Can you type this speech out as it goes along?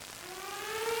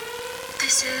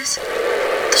This is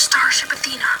the Starship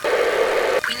Athena.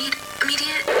 We need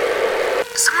immediate...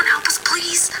 Someone help us,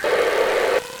 please.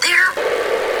 There.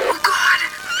 Oh,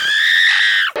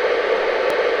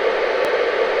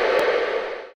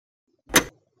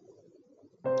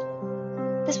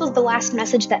 God. This was the last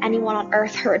message that anyone on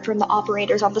Earth heard from the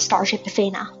operators on the Starship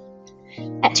Athena.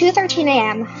 At 2:13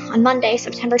 a.m. on Monday,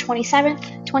 September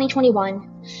 27th,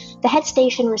 2021, the head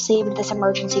station received this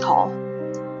emergency call.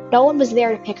 No one was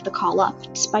there to pick the call up,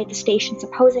 despite the station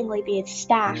supposedly being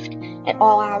staffed at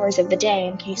all hours of the day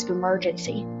in case of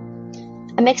emergency.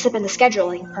 A mix-up in the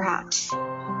scheduling, perhaps.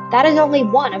 That is only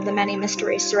one of the many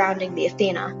mysteries surrounding the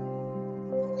Athena.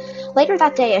 Later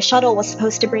that day, a shuttle was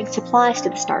supposed to bring supplies to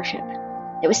the Starship.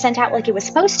 It was sent out like it was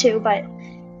supposed to, but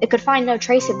it could find no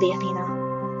trace of the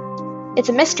Athena. It's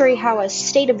a mystery how a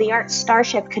state-of-the-art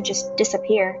starship could just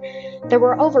disappear. There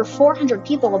were over 400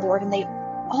 people aboard, and they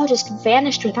all just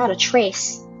vanished without a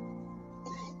trace.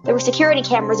 There were security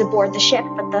cameras aboard the ship,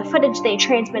 but the footage they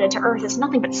transmitted to Earth is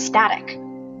nothing but static.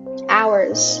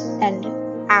 Hours and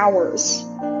hours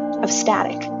of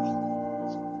static.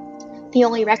 The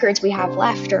only records we have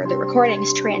left are the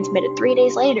recordings transmitted 3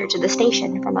 days later to the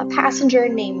station from a passenger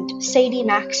named Sadie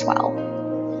Maxwell.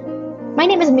 My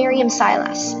name is Miriam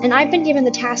Silas, and I've been given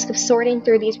the task of sorting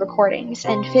through these recordings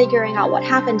and figuring out what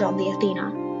happened on the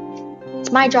Athena.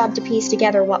 It's my job to piece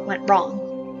together what went wrong.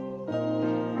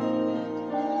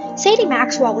 Sadie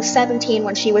Maxwell was 17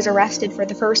 when she was arrested for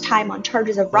the first time on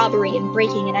charges of robbery and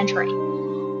breaking and entering.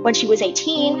 When she was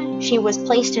 18, she was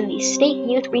placed in the State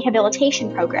Youth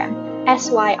Rehabilitation Program,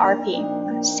 SYRP,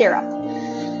 or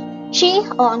SYRUP. She,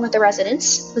 along with the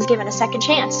residents, was given a second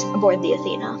chance aboard the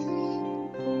Athena.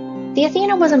 The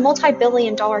Athena was a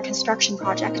multi-billion-dollar construction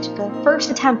project, the first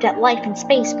attempt at life in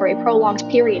space for a prolonged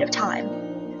period of time.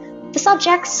 The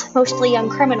subjects, mostly young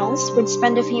criminals, would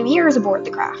spend a few years aboard the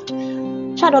craft.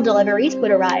 Shuttle deliveries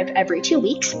would arrive every 2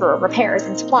 weeks for repairs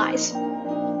and supplies.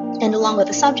 And along with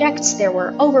the subjects, there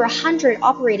were over 100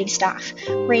 operating staff,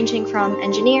 ranging from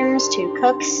engineers to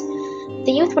cooks.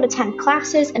 The youth would attend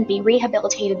classes and be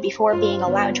rehabilitated before being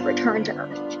allowed to return to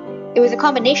Earth. It was a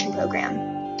combination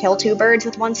program. Kill 2 birds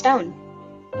with 1 stone.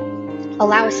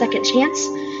 Allow a second chance,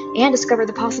 and discover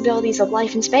the possibilities of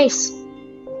life in space.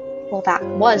 Well, that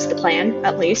was the plan,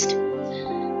 at least.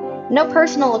 No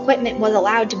personal equipment was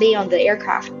allowed to be on the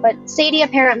aircraft, but Sadie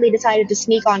apparently decided to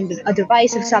sneak on a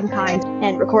device of some kind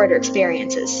and record her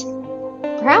experiences.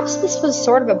 Perhaps this was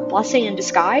sort of a blessing in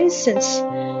disguise, since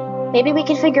maybe we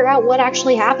can figure out what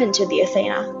actually happened to the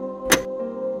Athena.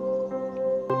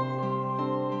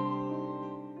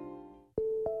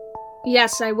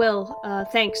 Yes, I will.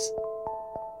 Thanks.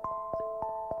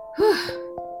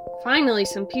 Finally,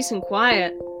 some peace and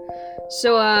quiet.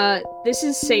 So, this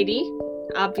is Sadie,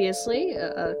 obviously.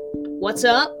 What's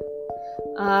up?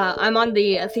 I'm on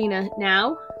the Athena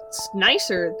now. It's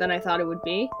nicer than I thought it would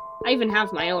be. I even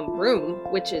have my own room,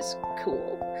 which is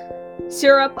cool.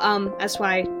 Syrup,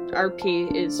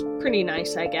 SYRP, is pretty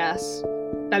nice, I guess.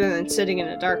 Better than sitting in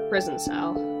a dark prison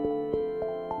cell.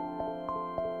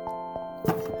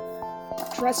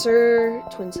 Dresser,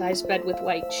 twin-size bed with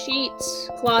white sheets,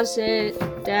 closet,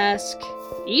 desk,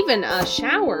 even a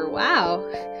shower, wow.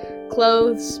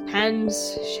 Clothes,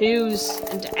 pens, shoes,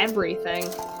 and everything.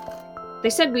 They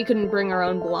said we couldn't bring our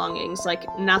own belongings, like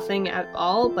nothing at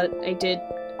all, but I did.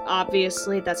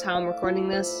 Obviously, that's how I'm recording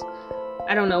this.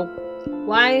 I don't know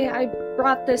why I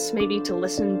brought this, maybe to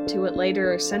listen to it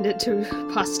later or send it to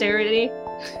posterity.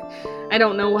 I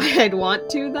don't know why I'd want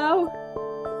to, though.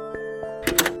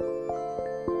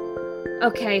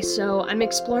 Okay, so I'm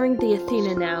exploring the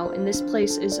Athena now, and this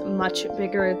place is much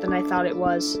bigger than I thought it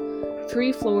was.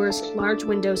 3 floors, large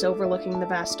windows overlooking the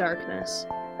vast darkness.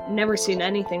 Never seen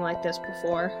anything like this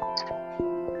before.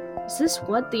 Is this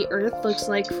what the Earth looks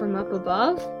like from up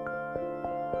above?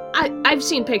 I've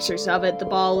seen pictures of it, the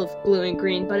ball of blue and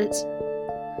green, but it's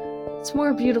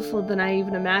more beautiful than I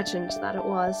even imagined that it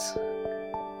was.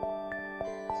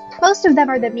 Most of them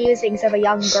are the musings of a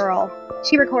young girl.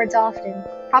 She records often,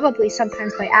 probably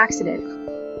sometimes by accident.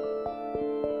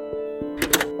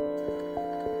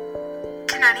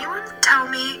 Can anyone tell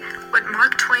me what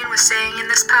Mark Twain was saying in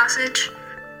this passage?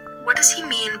 What does he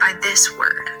mean by this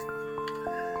word?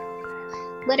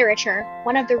 Literature,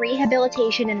 one of the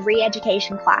rehabilitation and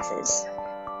re-education classes.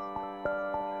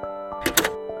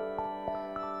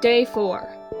 Day 4.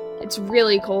 It's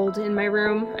really cold in my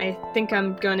room. I think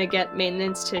I'm gonna get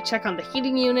maintenance to check on the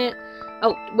heating unit.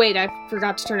 Oh, wait, I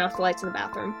forgot to turn off the lights in the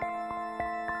bathroom.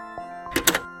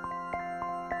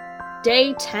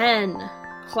 Day 10.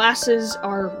 Classes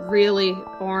are really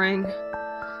boring.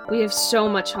 We have so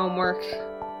much homework.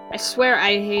 I swear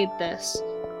I hate this.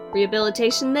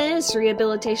 Rehabilitation this,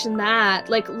 rehabilitation that.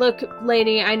 Like, look,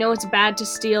 lady, I know it's bad to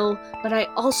steal, but I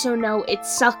also know it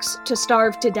sucks to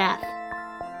starve to death.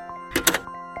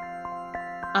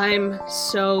 I'm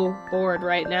so bored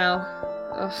right now.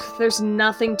 Ugh, there's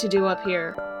nothing to do up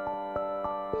here.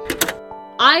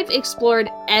 I've explored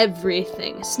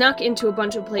everything, snuck into a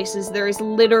bunch of places. There is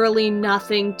literally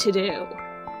nothing to do.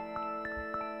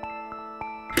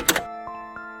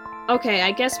 Okay,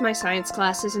 I guess my science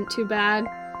class isn't too bad.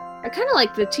 I kind of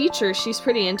like the teacher, she's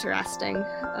pretty interesting.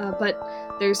 But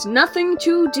there's nothing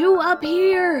to do up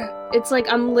here! It's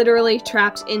like I'm literally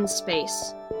trapped in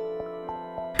space.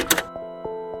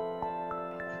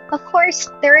 Of course,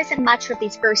 there isn't much of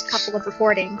these first couple of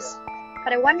recordings,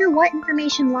 but I wonder what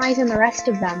information lies in the rest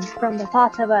of them, from the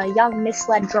thoughts of a young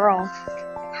misled girl.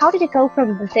 How did it go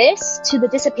from this to the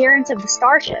disappearance of the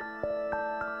starship?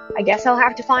 I guess I'll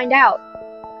have to find out.